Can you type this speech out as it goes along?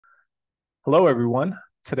Hello, everyone.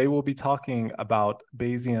 Today we'll be talking about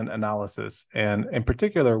Bayesian analysis, and in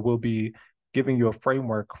particular, we'll be giving you a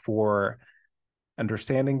framework for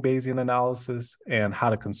understanding Bayesian analysis and how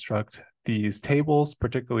to construct these tables,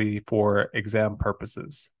 particularly for exam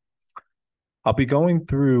purposes. I'll be going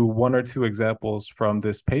through one or two examples from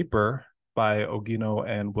this paper by Ogino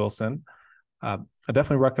and Wilson. I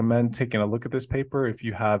definitely recommend taking a look at this paper if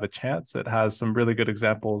you have a chance. It has some really good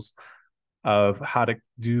examples of how to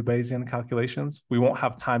do Bayesian calculations. We won't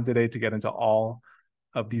have time today to get into all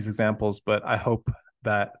of these examples, but I hope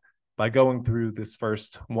that by going through this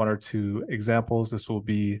first one or two examples, this will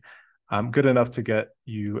be good enough to get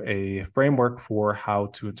you a framework for how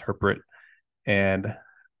to interpret and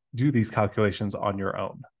do these calculations on your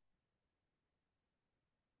own.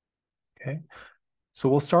 Okay, so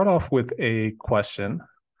we'll start off with a question.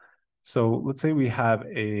 So let's say we have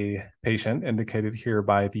a patient indicated here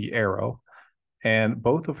by the arrow, and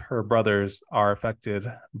both of her brothers are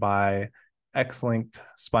affected by X-linked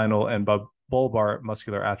spinal and bulbar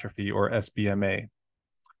muscular atrophy, or SBMA.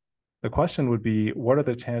 The question would be, what are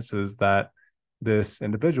the chances that this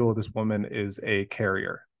individual, this woman, is a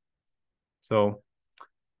carrier? So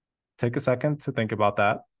take a second to think about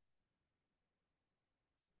that.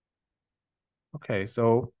 Okay,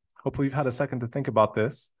 so hopefully you've had a second to think about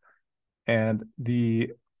this. And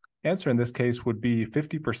the answer in this case would be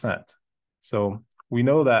 50%. So we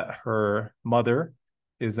know that her mother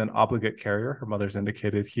is an obligate carrier. Her mother's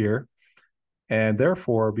indicated here. And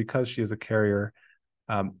therefore, because she is a carrier,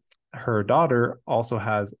 her daughter also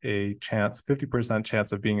has a chance, 50%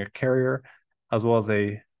 chance of being a carrier, as well as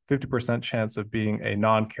a 50% chance of being a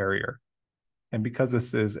non-carrier. And because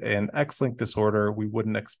this is an X-linked disorder, we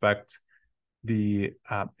wouldn't expect the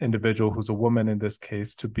individual, who's a woman in this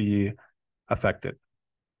case, to be affected.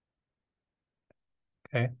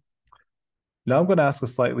 Okay. Now I'm going to ask a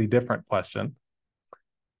slightly different question.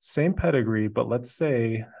 Same pedigree, but let's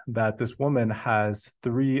say that this woman has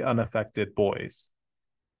 3 unaffected boys.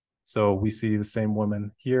 So we see the same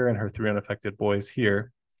woman here and her 3 unaffected boys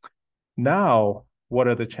here. Now, what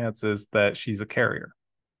are the chances that she's a carrier?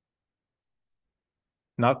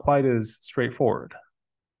 Not quite as straightforward.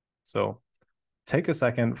 So take a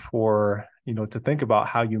second to think about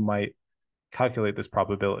how you might calculate this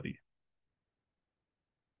probability.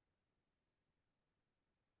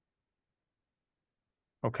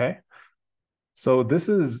 Okay, so this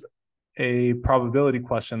is a probability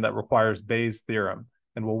question that requires Bayes' theorem,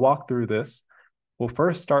 and we'll walk through this. We'll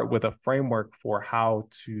first start with a framework for how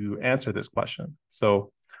to answer this question.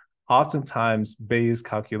 So oftentimes Bayes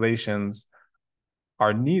calculations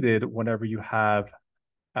are needed whenever you have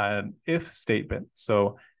an if statement.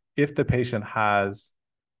 So if the patient has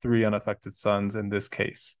 3 unaffected sons in this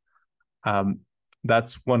case,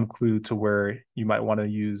 that's one clue to where you might want to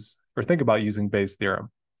use or think about using Bayes' theorem.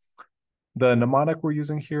 The mnemonic we're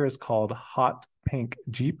using here is called hot PinC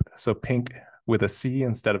JeeP, so PinC with a C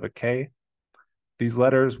instead of a K. These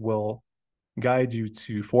letters will guide you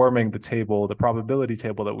to forming the table, the probability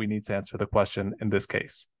table that we need to answer the question in this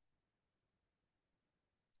case.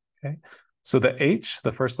 Okay, so the H,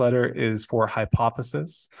 the first letter, is for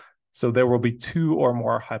hypothesis. So there will be 2 or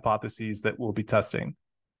more hypotheses that we'll be testing.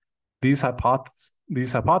 These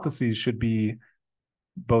hypotheses should be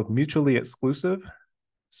both mutually exclusive,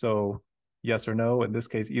 so yes or no, in this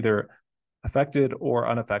case, either affected or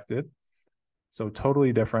unaffected, so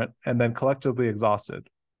totally different, and then collectively exhaustive.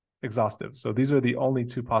 So these are the only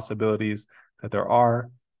 2 possibilities that there are,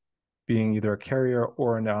 being either a carrier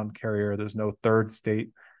or a non-carrier. There's no third state.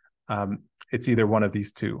 It's either one of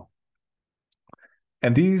these 2.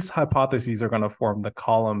 And these hypotheses are going to form the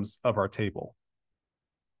columns of our table.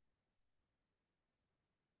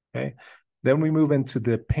 Okay, then we move into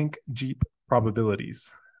the PinC JeeP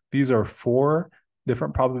probabilities. These are 4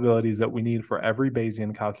 different probabilities that we need for every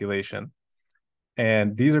Bayesian calculation.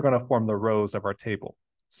 And these are going to form the rows of our table.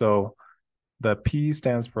 So the P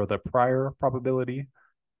stands for the prior probability.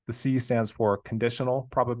 The C stands for conditional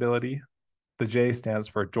probability. The J stands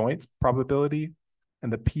for joint probability.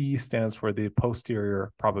 And the P stands for the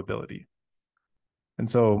posterior probability. And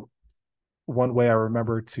so one way I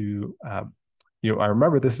remember I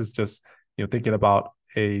remember this is just, thinking about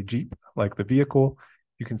a Jeep, like the vehicle.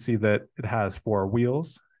 You can see that it has 4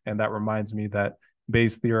 wheels. And that reminds me that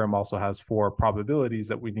Bayes' theorem also has 4 probabilities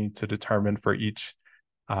that we need to determine for each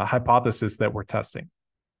hypothesis that we're testing.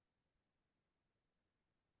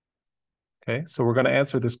 Okay, so we're going to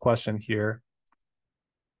answer this question here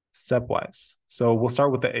stepwise. So we'll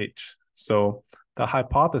start with the H. So the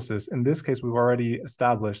hypothesis, in this case, we've already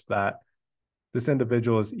established that this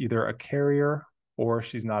individual is either a carrier or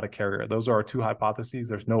she's not a carrier. Those are our two hypotheses.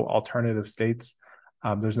 There's no alternative states.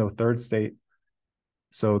 There's no third state.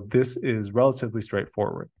 So this is relatively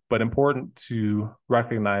straightforward, but important to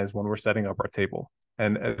recognize when we're setting up our table.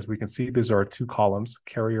 And as we can see, these are two columns,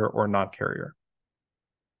 carrier or non-carrier.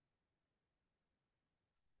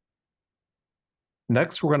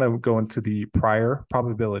 Next, we're going to go into the prior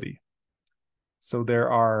probability. So there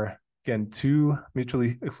are, again, two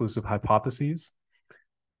mutually exclusive hypotheses.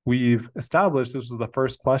 We've established, this was the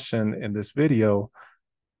first question in this video,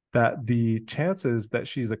 that the chances that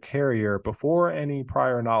she's a carrier before any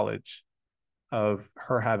prior knowledge of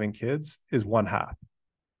her having kids is 1/2.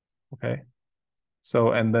 Okay.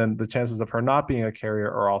 So, and then the chances of her not being a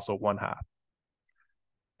carrier are also 1/2.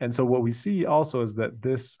 And so what we see also is that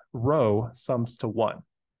this row sums to 1.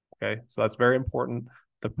 Okay. So that's very important.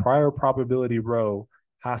 The prior probability row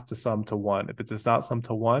has to sum to 1. If it does not sum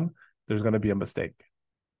to 1, there's going to be a mistake.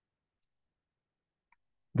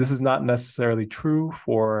 This is not necessarily true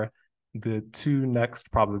for the two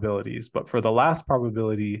next probabilities, but for the last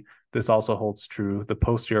probability, this also holds true. The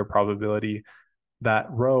posterior probability, that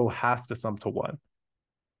row has to sum to 1.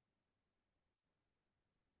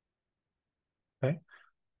 Okay.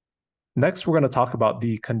 Next, we're going to talk about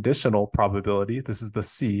the conditional probability. This is the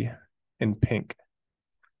C in pink.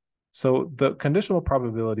 So the conditional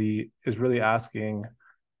probability is really asking,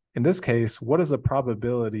 in this case, what is the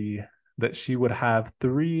probability that she would have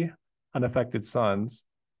 3 unaffected sons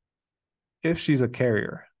if she's a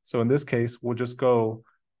carrier? So in this case, we'll just go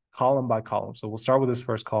column by column. So we'll start with this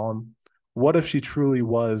first column. What if she truly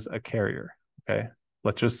was a carrier? Okay,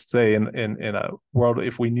 let's just say in a world,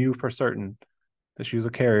 if we knew for certain that she was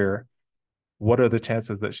a carrier, what are the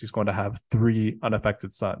chances that she's going to have 3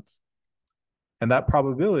 unaffected sons? And that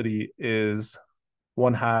probability is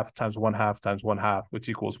 1/2 times 1/2 times 1/2, which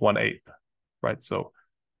equals 1/8, right? So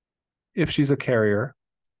if she's a carrier,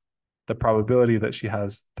 the probability that she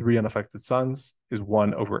has 3 unaffected sons is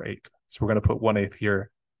 1/8. So we're going to put 1/8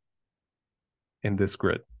 here in this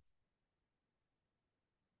grid.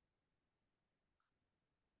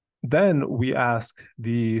 Then we ask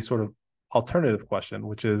the sort of alternative question,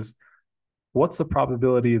 which is, what's the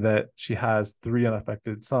probability that she has 3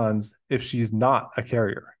 unaffected sons if she's not a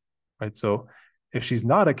carrier, right? So if she's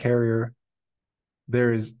not a carrier,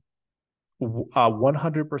 there is a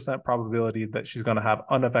 100% probability that she's going to have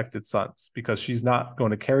unaffected sons because she's not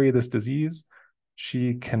going to carry this disease.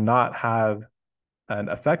 She cannot have an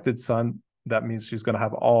affected son. That means she's going to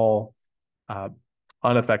have all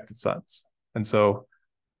unaffected sons. And so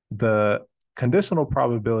the conditional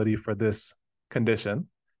probability for this condition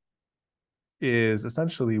is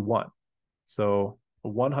essentially 1. So a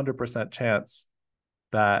 100% chance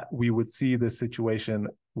that we would see this situation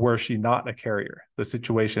were she not a carrier, the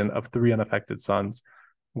situation of 3 unaffected sons,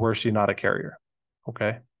 were she not a carrier.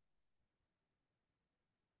 Okay.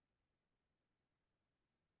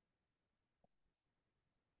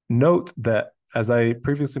 Note that, as I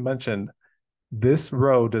previously mentioned, this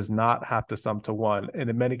row does not have to sum to 1, and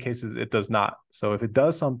in many cases it does not. So if it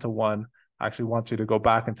does sum to 1, I actually want you to go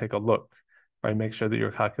back and take a look, right? Make sure that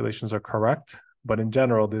your calculations are correct. But in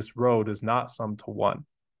general, this row does not sum to 1.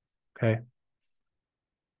 Okay.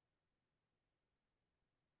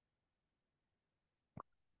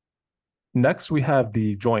 Next, we have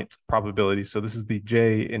the joint probability. So this is the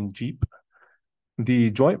J in JeeP. The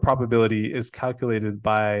joint probability is calculated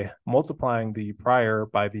by multiplying the prior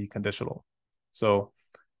by the conditional. So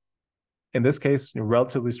in this case,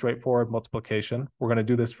 relatively straightforward multiplication. We're going to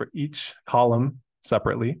do this for each column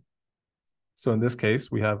separately. So in this case,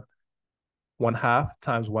 we have 1/2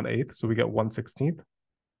 times 1/8. So we get 1/16.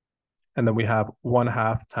 And then we have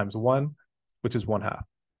 1/2 times 1, which is 1/2.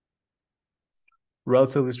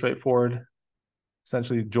 Relatively straightforward.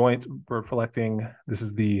 Essentially, joint, we're reflecting, this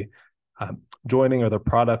is the joining or the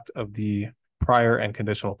product of the prior and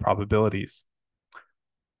conditional probabilities.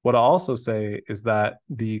 What I'll also say is that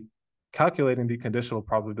the calculating the conditional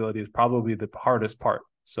probability is probably the hardest part.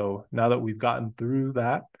 So now that we've gotten through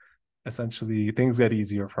that, essentially things get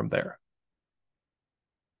easier from there.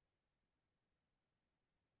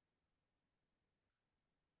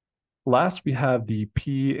 Last, we have the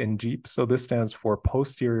P in JeeP. So this stands for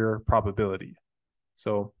posterior probability.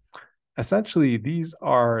 So essentially, these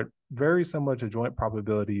are very similar to joint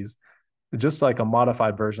probabilities, just like a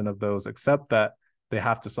modified version of those, except that they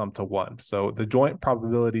have to sum to 1. So the joint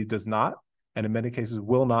probability does not, and in many cases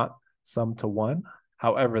will not, sum to 1.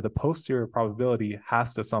 However, the posterior probability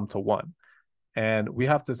has to sum to 1. And we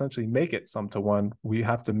have to essentially make it sum to 1. We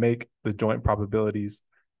have to make the joint probabilities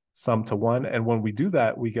sum to 1. And when we do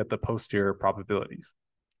that, we get the posterior probabilities.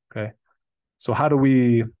 Okay. So how do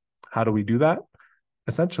we do that?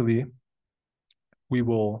 essentially, we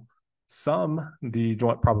will sum the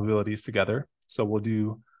joint probabilities together. So we'll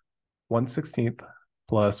do 1/16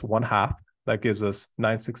 plus 1/2. That gives us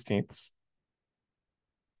 9/16.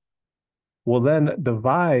 We'll then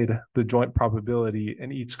divide the joint probability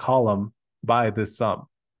in each column by this sum.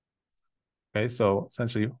 Okay, so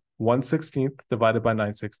essentially 1/16 divided by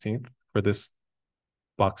 9/16 for this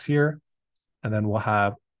box here. And then we'll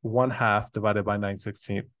have 1/2 divided by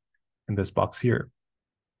 9/16 in this box here.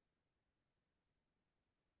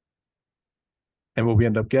 And what we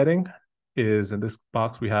end up getting is in this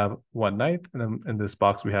box, we have 1/9, and then in this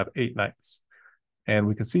box, we have 8/9. And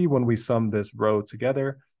we can see when we sum this row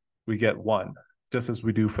together, we get 1, just as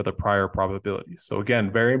we do for the prior probability. So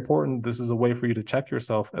again, very important. This is a way for you to check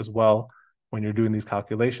yourself as well when you're doing these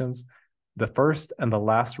calculations. The first and the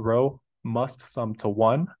last row must sum to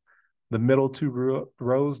 1. The middle two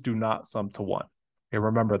rows do not sum to 1. Okay,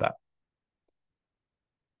 remember that.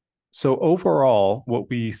 So overall, what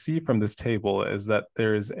we see from this table is that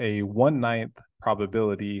there's a 1/9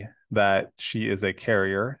 probability that she is a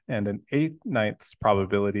carrier and an 8/9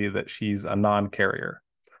 probability that she's a non-carrier.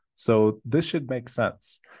 So this should make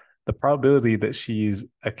sense. The probability that she's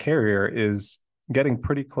a carrier is getting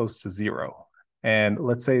pretty close to 0. And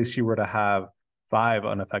let's say she were to have 5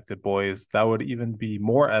 unaffected boys, that would even be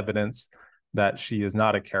more evidence that she is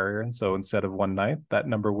not a carrier. And so instead of 1/9, that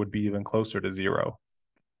number would be even closer to 0.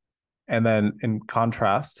 And then in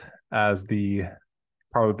contrast, as the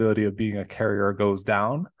probability of being a carrier goes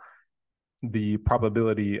down, the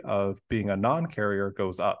probability of being a non-carrier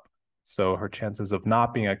goes up. So her chances of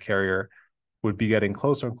not being a carrier would be getting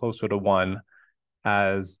closer and closer to 1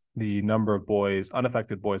 as the number of boys,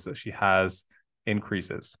 unaffected boys that she has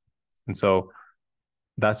increases. And so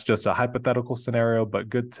that's just a hypothetical scenario, but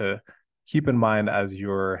good to keep in mind as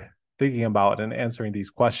you're thinking about and answering these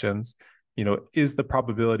questions. Is the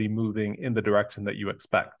probability moving in the direction that you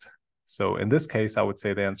expect? So in this case, I would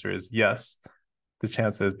say the answer is yes. The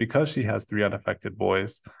chances, because she has 3 unaffected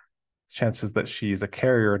boys, chances that she's a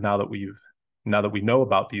carrier now that we know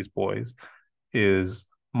about these boys is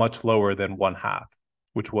much lower than 1/2,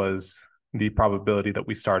 which was the probability that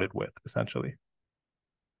we started with, essentially.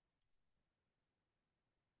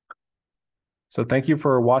 So thank you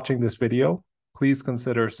for watching this video. Please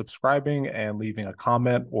consider subscribing and leaving a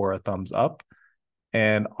comment or a thumbs up.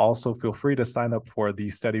 And also feel free to sign up for the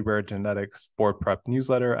StudyRare Genetics Board Prep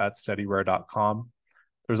newsletter at studyrare.com.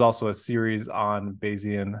 There's also a series on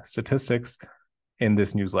Bayesian statistics in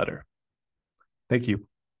this newsletter. Thank you.